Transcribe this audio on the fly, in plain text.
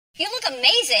You look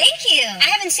amazing. Thank you. I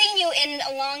haven't seen you in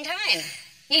a long time.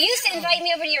 You used to invite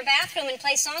me over to your bathroom and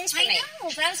play songs for me. I know,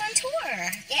 but I was on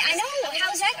tour. Yeah, I know.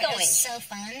 How's that going? It was so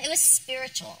fun. It was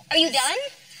spiritual. Are you done?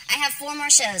 I have 4 more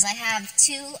shows. I have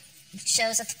 2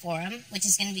 shows at the Forum, which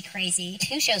is going to be crazy.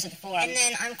 2 shows at the Forum. And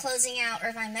then I'm closing out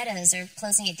Irvine Meadows, or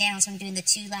closing it down, so I'm doing the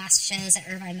 2 last shows at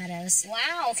Irvine Meadows.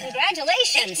 Wow,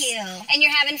 congratulations. Thank you. And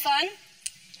you're having fun?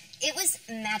 It was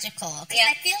magical. Because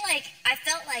Yeah. I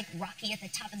felt like Rocky at the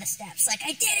top of the steps. Like,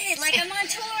 I did it! Like, I'm on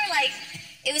tour! Like,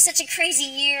 it was such a crazy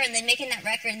year, and then making that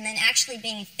record, and then actually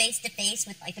being face-to-face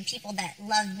with, like, the people that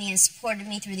loved me and supported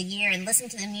me through the year and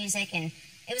listened to the music, and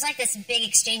it was like this big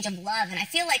exchange of love, and I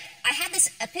feel like I had this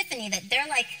epiphany that they're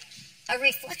like a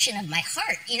reflection of my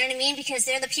heart, you know what I mean? Because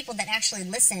they're the people that actually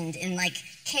listened and like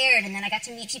cared, and then I got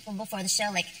to meet people before the show,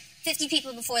 like 50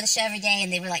 people before the show every day,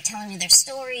 and they were like telling me their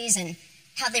stories and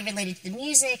how they related to the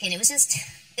music, and it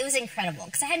was incredible,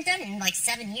 because I hadn't done it in like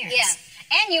 7 years. Yeah.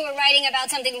 And you were writing about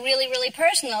something really, really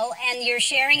personal, and you're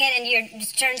sharing it, and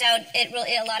it turns out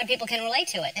a lot of people can relate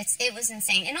to it. It was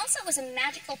insane. And also it was a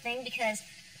magical thing, because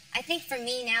I think for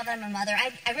me, now that I'm a mother,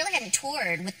 I really hadn't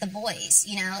toured with the boys,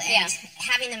 you know, and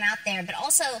having them out there, but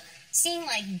also seeing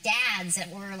like dads that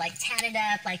were like tatted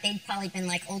up, like they'd probably been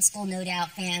like old school No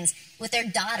Doubt fans, with their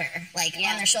daughter like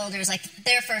on their shoulders, like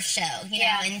their first show, you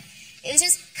know, and it was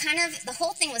just kind of, the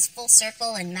whole thing was full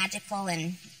circle and magical.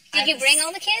 And did you bring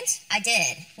all the kids? I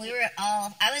did. We were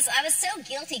all, I was so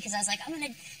guilty, because I was like, I'm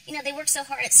going to, you know, they work so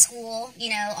hard at school,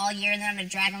 you know, all year, and then I'm going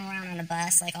to drag them around on a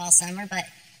bus like all summer, but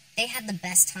they had the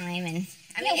best time. And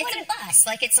I mean, it's a bus.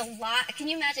 Like, it's a lot. Can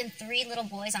you imagine 3 little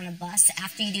boys on a bus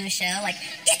after you do a show? Like,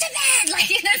 get to bed! Like,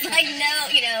 there's like no,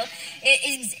 you know,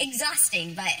 it's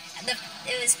exhausting, but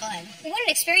it was fun. What an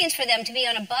experience for them to be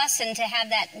on a bus and to have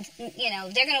that, you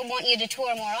know, they're going to want you to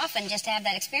tour more often just to have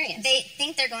that experience. They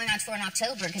think they're going on tour in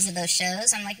October because of those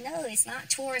shows. I'm like, no, it's not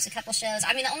tour, it's a couple shows.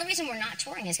 I mean, the only reason we're not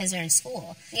touring is because they're in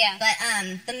school. Yeah. But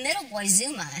the middle boy,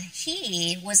 Zuma,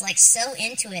 he was like so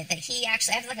into it that he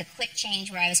actually, I had like a quick change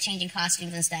where I was changing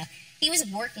costumes and stuff. He was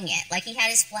working it. Like, he had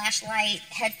his flashlight,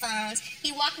 headphones.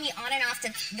 He walked me on and off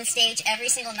the stage every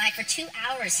single night for 2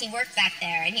 hours. He worked back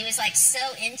there, and he was like so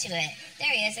into it. There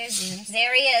he is. There's Zoom.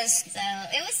 There he is. So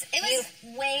it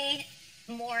was way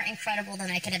more incredible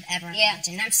than I could have ever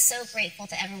imagined. And I'm so grateful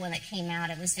to everyone that came out.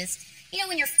 It was just, you know,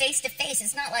 when you're face to face,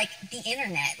 it's not like the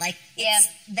internet. Like, it's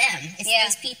them. It's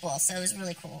those people. So it was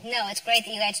really cool. No, it's great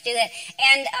that you got to do that.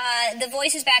 And The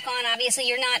Voice is back on. Obviously,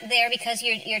 you're not there because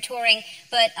you're touring,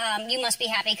 but you must be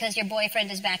happy because your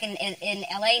boyfriend is back in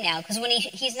L.A. now. Because when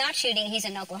he's not shooting, he's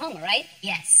in Oklahoma, right?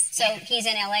 Yes. So he's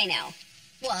in L.A. now.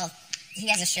 Well, he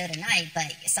has a show tonight,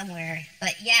 but somewhere.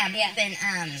 But yeah, we've been.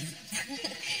 Why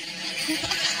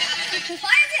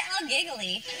is it all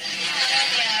giggly?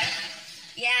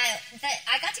 Yeah, but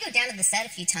I got to go down to the set a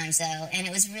few times, though, and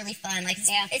it was really fun. Like,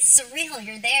 it's surreal.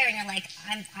 You're there, and you're like,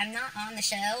 I'm not on the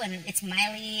show, and it's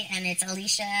Miley, and it's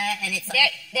Alicia, and it's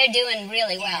like... They're doing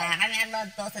really well. Yeah, I mean, I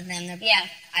love both of them.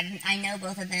 I know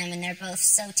both of them, and they're both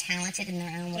so talented in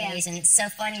their own ways, and it's so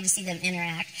funny to see them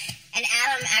interact. And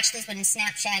Adam actually has been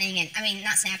Snapchatting, and, I mean,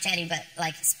 not Snapchatting, but,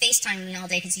 like, FaceTiming me all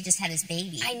day because he just had his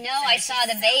baby. I know, so I saw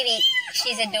the baby.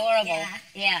 She's adorable.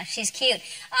 Yeah, she's cute.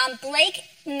 Blake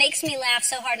makes me laugh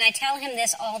so hard, and I tell him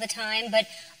this all the time, but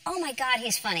oh my God,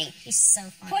 he's funny. He's so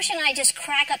funny. Push and I just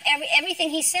crack up everything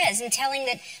he says, and telling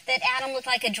that Adam looked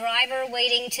like a driver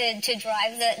waiting to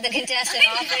drive the contestant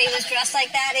off, that he was dressed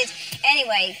like that.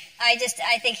 Anyway, I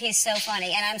think he's so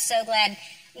funny, and I'm so glad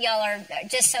y'all are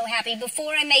just so happy.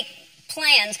 Before I make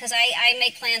plans, because I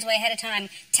make plans way ahead of time,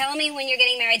 tell me when you're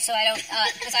getting married so I don't,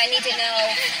 because I need to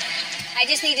know. I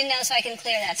just need to know so I can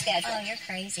clear that schedule. Oh, you're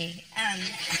crazy.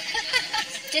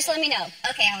 Just let me know.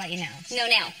 Okay, I'll let you know. No,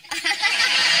 now.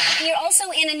 You're also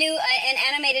in an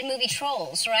animated movie,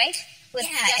 Trolls, right? With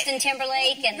Justin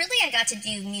Timberlake. And really, I got to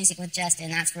do music with Justin.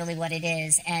 That's really what it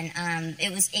is. And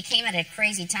it came at a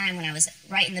crazy time when I was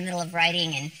right in the middle of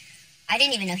writing, and I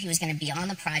didn't even know he was going to be on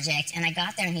the project. And I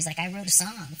got there, and he's like, I wrote a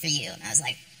song for you. And I was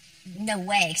like, no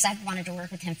way, because I've wanted to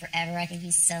work with him forever. I think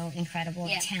he's so incredible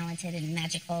and talented and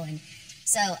magical. And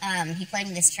so he played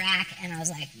me this track, and I was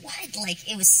like, what? Like,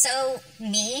 it was so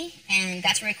me, and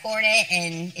got to record it,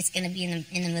 and it's going to be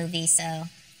in the movie, so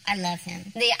I love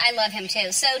him. I love him,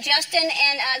 too. So Justin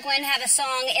and Gwen have a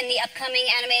song in the upcoming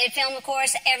animated film, of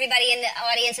course. Everybody in the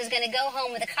audience is going to go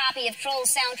home with a copy of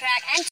Trolls soundtrack and